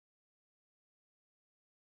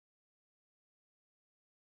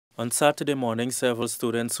On Saturday morning, several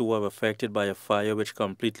students who were affected by a fire which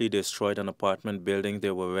completely destroyed an apartment building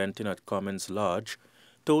they were renting at Cummings Lodge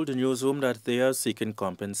told the newsroom that they are seeking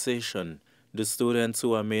compensation. The students,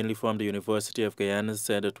 who are mainly from the University of Guyana,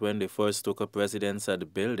 said that when they first took up residence at the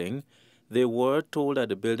building, they were told that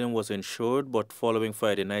the building was insured, but following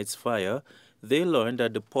Friday night's fire, they learned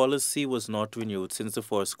that the policy was not renewed since the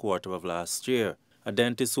first quarter of last year. A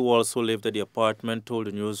dentist who also lived at the apartment told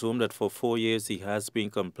the newsroom that for 4 years he has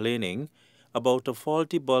been complaining about a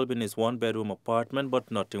faulty bulb in his one-bedroom apartment,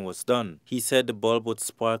 but nothing was done. He said the bulb would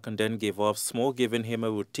spark and then give off smoke, giving him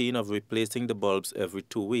a routine of replacing the bulbs every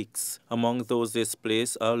 2 weeks. Among those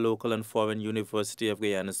displaced are local and foreign University of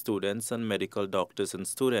Guyana students and medical doctors and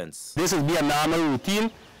students. This will be a normal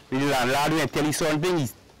routine. The landlord will tell you something,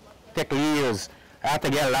 it takes years. I have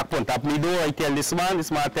to get a lock on top of my door. I tell this man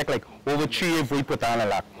take like over 3 years before he put on a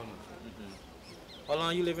lock. How long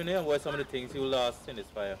are you living here, and what are some of the things you lost in this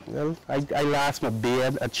fire? Well, I lost my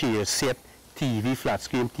bed, a chair, set, TV, flat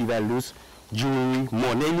screen, TV I lose, jewelry,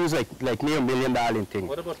 money. I lose like near $1 million in things.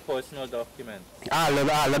 What about personal documents?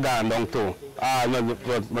 All gone down too.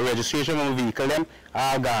 My registration on my vehicle, them,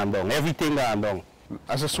 all gone down. Everything gone down.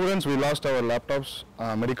 As a students, we lost our laptops,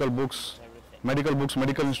 medical books, medical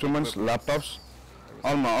instruments, laptops,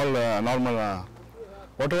 all normal.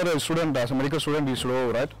 Whatever a student, as a medical student, he should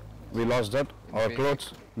have, right? We lost that. Our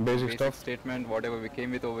clothes, basic stuff. Statement, whatever we came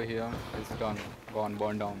with over here is done, gone,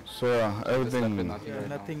 burned down. So everything.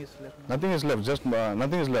 Nothing is left. Nothing is left. Just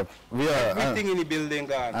nothing is left. We are everything in the building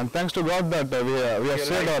gone. And thanks to God that we have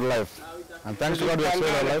saved our life. And thanks to God we have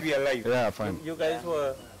saved our life. We are alive. Yeah, fine. You guys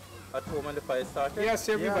were at home when the fire started? Yes,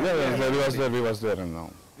 everybody. Yeah, we was there and now.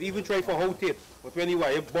 We even tried for out it, but when you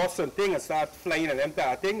were boss and thing and start flying and them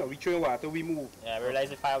thing, and we throw water, we move. Yeah, we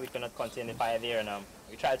realized the fire, we could not contain the fire there, and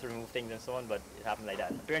we tried to remove things and so on, but it happened like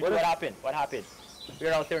that. What happened? What happened? We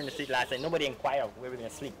were out there in the street last night. Nobody inquired where we were going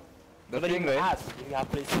to sleep. Nobody even asked if we have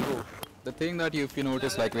place to go. The thing that if you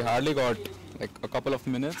notice, like we hardly got like a couple of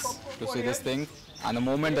minutes to see this thing, and the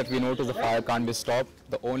moment that we notice the fire can't be stopped,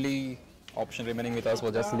 the only option remaining with us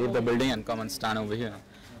was just leave the building and come and stand over here.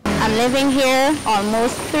 I'm living here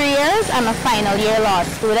almost 3 years. I'm a final year law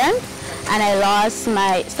student, and I lost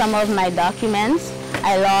some of my documents.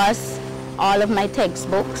 I lost all of my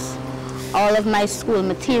textbooks, all of my school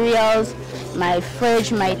materials, my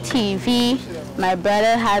fridge, my TV. My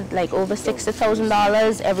brother had like over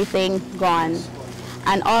 $60,000, everything gone.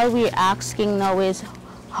 And all we're asking now is,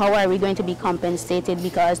 how are we going to be compensated,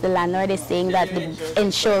 because the landlord is saying that the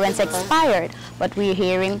insurance expired, but we're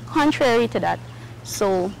hearing contrary to that.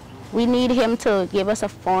 So we need him to give us a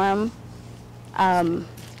firm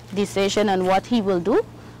decision on what he will do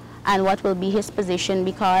and what will be his position,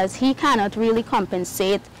 because he cannot really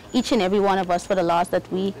compensate each and every one of us for the loss that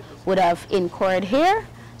we would have incurred here.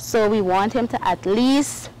 So we want him to at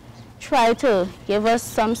least try to give us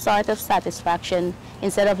some sort of satisfaction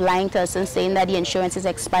instead of lying to us and saying that the insurance is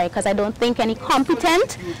expired, because I don't think any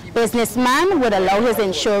competent businessman would allow his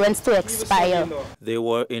insurance to expire. There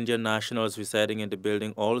were Indian nationals residing in the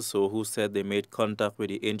building also who said they made contact with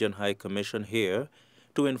the Indian High Commission here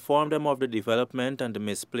to inform them of the development and the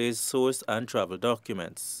misplaced source and travel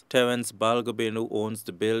documents. Terence Balgobin, who owns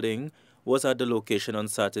the building, was at the location on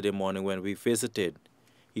Saturday morning when we visited.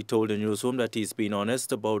 He told the newsroom that he's been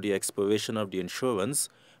honest about the expiration of the insurance,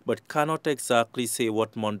 but cannot exactly say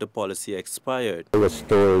what month the policy expired. I was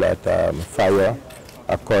told that fire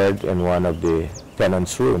occurred in one of the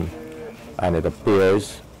tenants' room, and it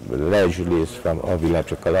appears allegedly is of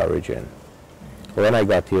electrical origin. When I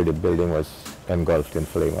got here, the building was engulfed in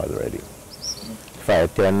flame already. Fire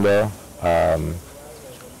tender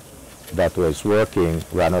that was working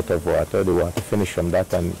ran out of water. The water finished from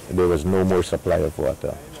that, and there was no more supply of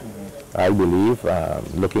water. I believe,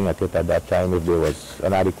 looking at it at that time, if there was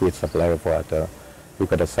an adequate supply of water, we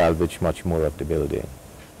could have salvaged much more of the building.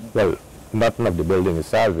 Well, nothing of the building is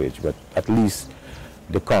salvaged, but at least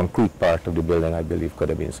the concrete part of the building, I believe, could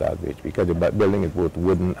have been salvaged, because the building is both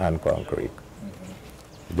wooden and concrete.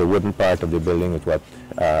 The wooden part of the building is what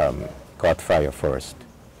caught fire first.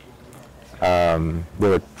 There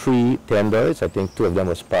were 3 tenders. I think 2 of them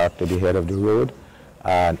was parked at the head of the road,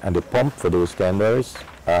 and the pump for those tenders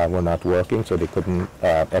were not working, so they couldn't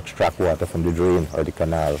extract water from the drain or the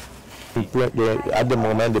canal. At the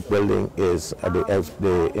moment, the building is,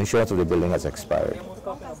 the insurance of the building has expired.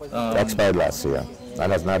 Expired last year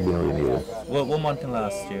and has not been renewed. What month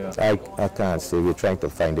last year? I can't say. We're trying to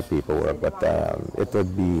find the paperwork, but it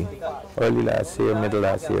would be early last year, middle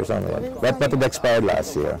last year, something like that. But it expired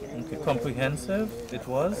last year. Okay. Comprehensive it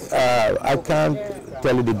was? I can't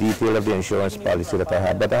tell you the detail of the insurance policy that I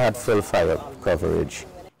had, but I had full fire coverage.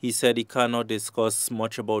 He said he cannot discuss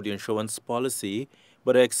much about the insurance policy,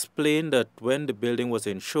 but explained that when the building was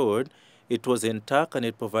insured, it was intact and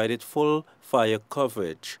it provided full fire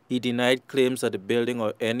coverage. He denied claims that the building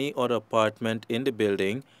or any other apartment in the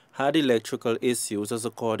building had electrical issues, as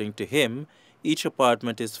according to him, each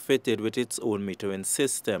apartment is fitted with its own metering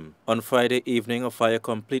system. On Friday evening, a fire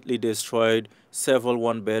completely destroyed several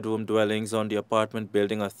one-bedroom dwellings on the apartment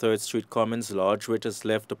building at 3rd Street Cummings Lodge, which has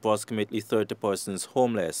left approximately 30 persons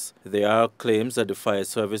homeless. There are claims that the fire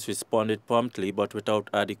service responded promptly but without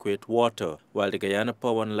adequate water, while the Guyana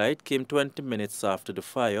Power and Light came 20 minutes after the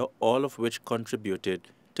fire, all of which contributed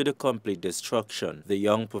to the complete destruction. The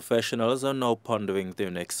young professionals are now pondering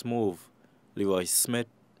their next move. Leroy Smith,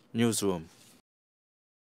 Newsroom.